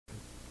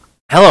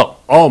Hello,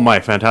 all my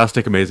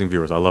fantastic, amazing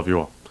viewers. I love you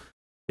all.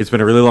 It's been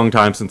a really long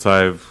time since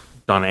I've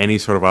done any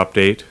sort of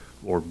update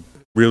or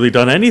really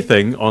done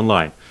anything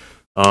online.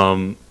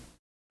 Um,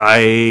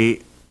 I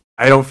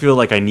I don't feel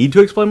like I need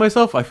to explain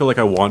myself. I feel like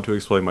I want to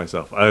explain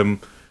myself. I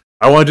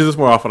want to do this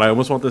more often. I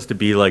almost want this to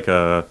be like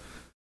a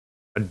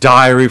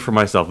diary for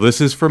myself.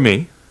 This is for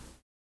me.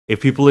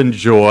 If people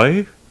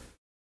enjoy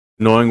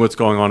knowing what's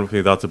going on with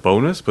me, that's a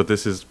bonus. But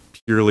this is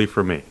purely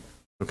for me.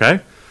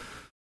 Okay,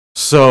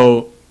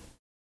 so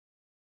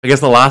I guess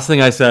the last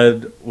thing I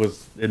said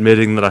was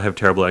admitting that I have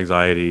terrible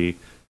anxiety,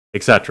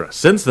 etc.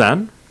 Since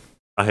then,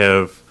 I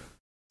have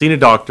seen a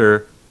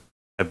doctor.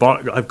 I've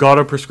got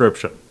a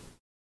prescription.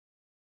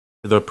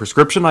 The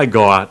prescription I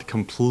got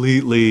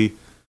completely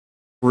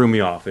threw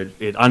me off.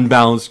 It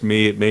unbalanced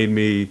me. It made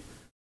me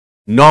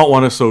not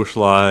want to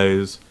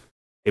socialize.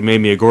 It made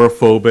me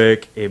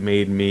agoraphobic. It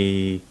made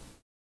me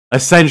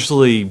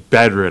essentially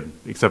bedridden,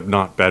 except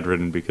not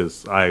bedridden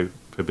because I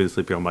have been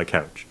sleeping on my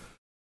couch.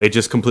 It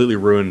just completely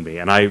ruined me.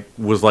 And I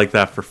was like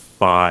that for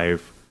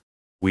 5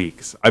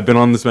 weeks. I've been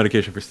on this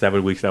medication for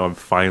 7 weeks now. I'm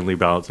finally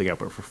balancing out.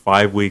 But for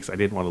 5 weeks, I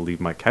didn't want to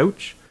leave my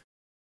couch.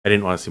 I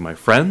didn't want to see my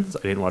friends.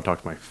 I didn't want to talk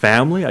to my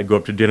family. I'd go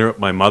up to dinner at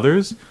my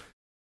mother's.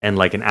 And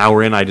like an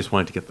hour in, I just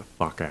wanted to get the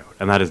fuck out.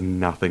 And that is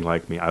nothing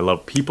like me. I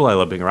love people. I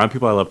love being around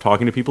people. I love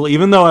talking to people.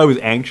 Even though I was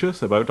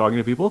anxious about talking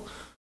to people,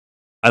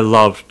 I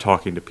loved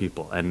talking to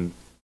people. And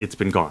it's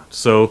been gone.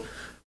 So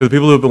for the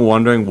people who have been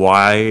wondering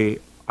why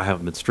I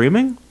haven't been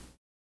streaming,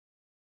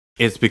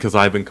 it's because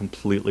I've been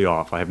completely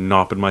off. I have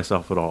not been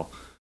myself at all.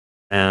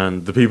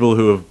 And the people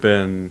who have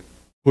been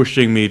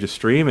pushing me to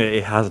stream,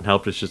 it hasn't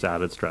helped. It's just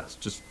added stress.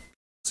 Just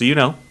so you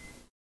know,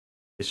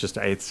 it's just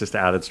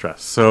added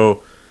stress.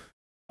 So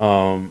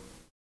I've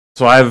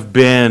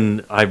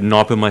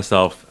not been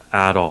myself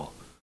at all.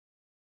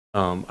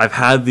 I've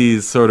had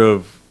these sort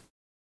of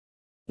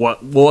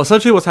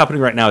essentially what's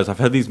happening right now is I've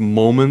had these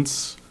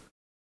moments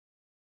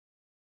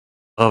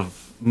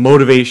of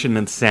motivation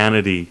and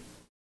sanity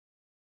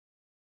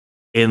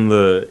in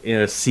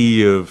a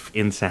sea of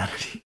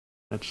insanity.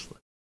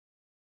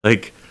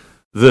 Like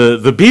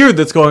the beard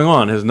that's going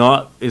on is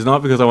not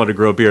because I want to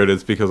grow a beard.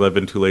 It's because I've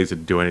been too lazy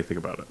to do anything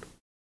about it.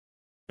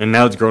 And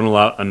now it's grown a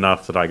lot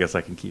enough that I guess I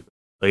can keep it.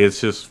 Like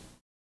it's just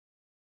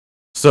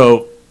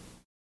so.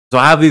 So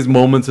I have these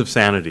moments of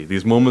sanity,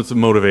 these moments of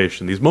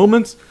motivation, these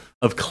moments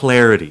of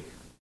clarity,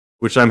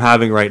 which I'm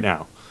having right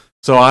now.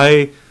 So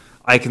I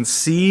can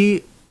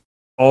see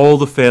all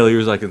the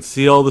failures, I can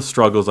see all the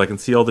struggles, I can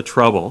see all the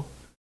trouble,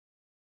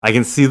 I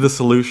can see the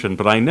solution.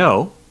 But I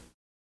know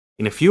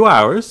in a few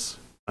hours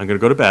I'm going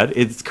to go to bed.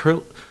 It's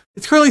currently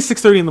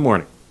 6:30 in the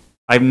morning.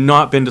 I've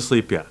not been to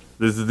sleep yet.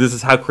 This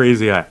is how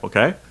crazy I am.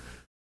 Okay.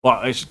 Well,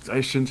 I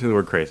shouldn't say the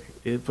word crazy,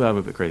 but I'm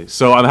a bit crazy.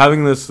 So I'm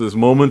having this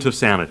moment of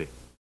sanity,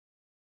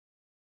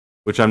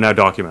 which I'm now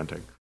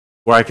documenting,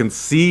 where I can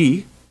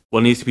see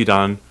what needs to be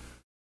done.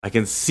 I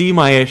can see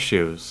my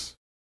issues,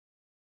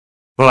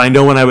 but I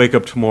know when I wake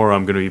up tomorrow,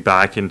 I'm going to be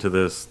back into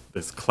this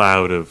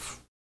cloud of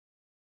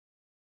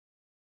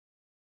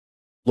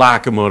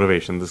lack of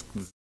motivation,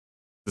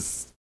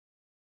 this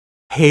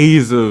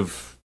haze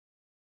of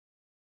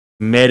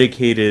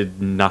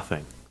medicated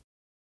nothing.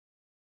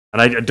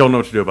 And I don't know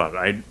what to do about it.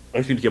 I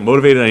just need to get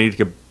motivated. I need to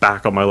get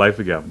back on my life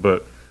again.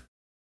 But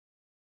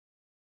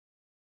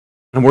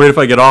I'm worried if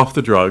I get off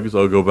the drugs,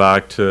 I'll go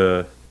back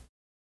to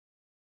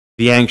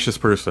the anxious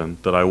person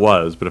that I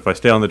was. But if I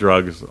stay on the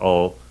drugs,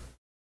 I'll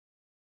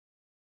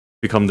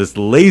become this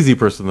lazy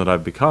person that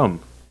I've become.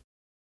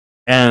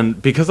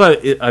 And because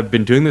I've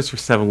been doing this for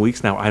 7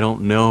 weeks now, I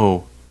don't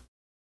know.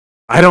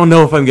 I don't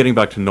know if I'm getting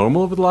back to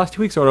normal over the last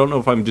 2 weeks, or I don't know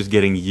if I'm just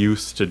getting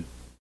used to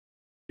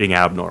being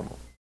abnormal,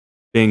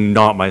 being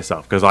not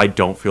myself, because I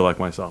don't feel like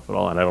myself at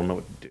all, and I don't know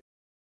what to do.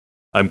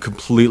 I'm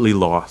completely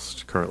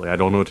lost currently. I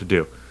don't know what to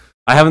do.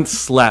 I haven't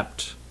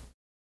slept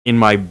in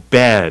my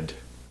bed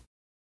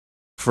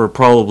for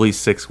probably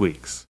 6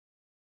 weeks.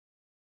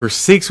 For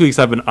 6 weeks,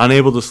 I've been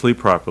unable to sleep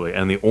properly,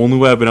 and the only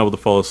way I've been able to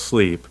fall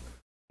asleep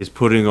is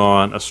putting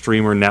on a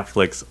stream or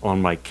Netflix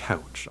on my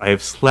couch. I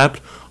have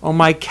slept on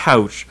my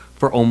couch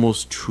for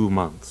almost 2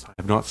 months. I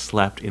have not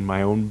slept in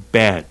my own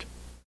bed.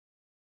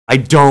 I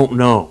don't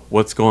know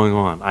what's going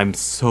on. I'm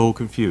so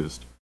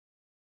confused.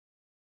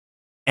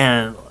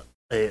 And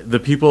the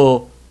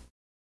people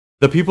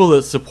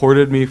that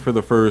supported me for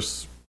the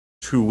first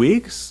 2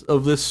 weeks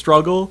of this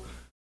struggle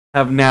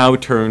have now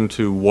turned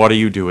to, what are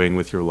you doing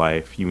with your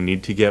life? You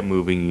need to get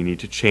moving. You need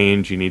to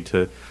change. You need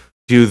to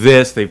do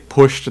this. They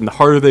pushed, and the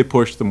harder they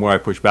push, the more I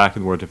push back,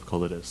 and the more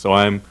difficult it is. So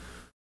I'm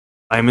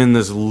in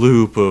this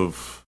loop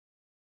of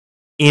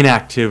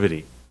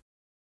inactivity.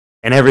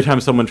 And every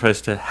time someone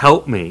tries to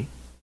help me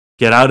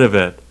get out of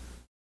it,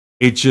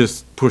 it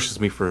just pushes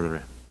me further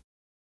in.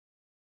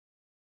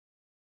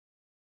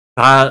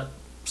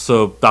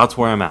 So that's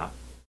where I'm at.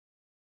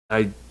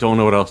 I don't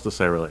know what else to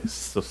say really.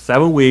 So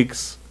 7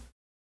 weeks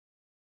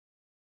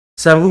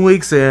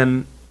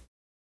in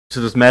to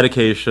this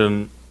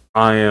medication,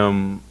 I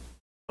am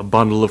a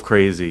bundle of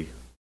crazy.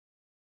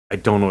 I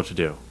don't know what to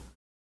do.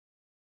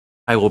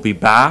 I will be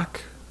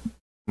back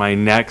my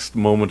next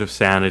moment of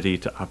sanity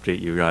to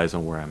update you guys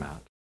on where I'm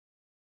at.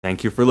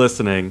 Thank you for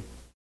listening.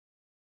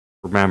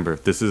 Remember,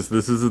 this is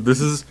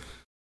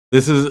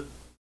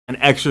an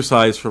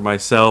exercise for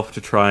myself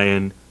to try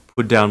and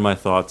put down my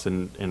thoughts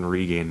and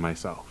regain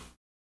myself.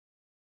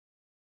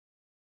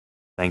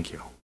 Thank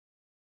you.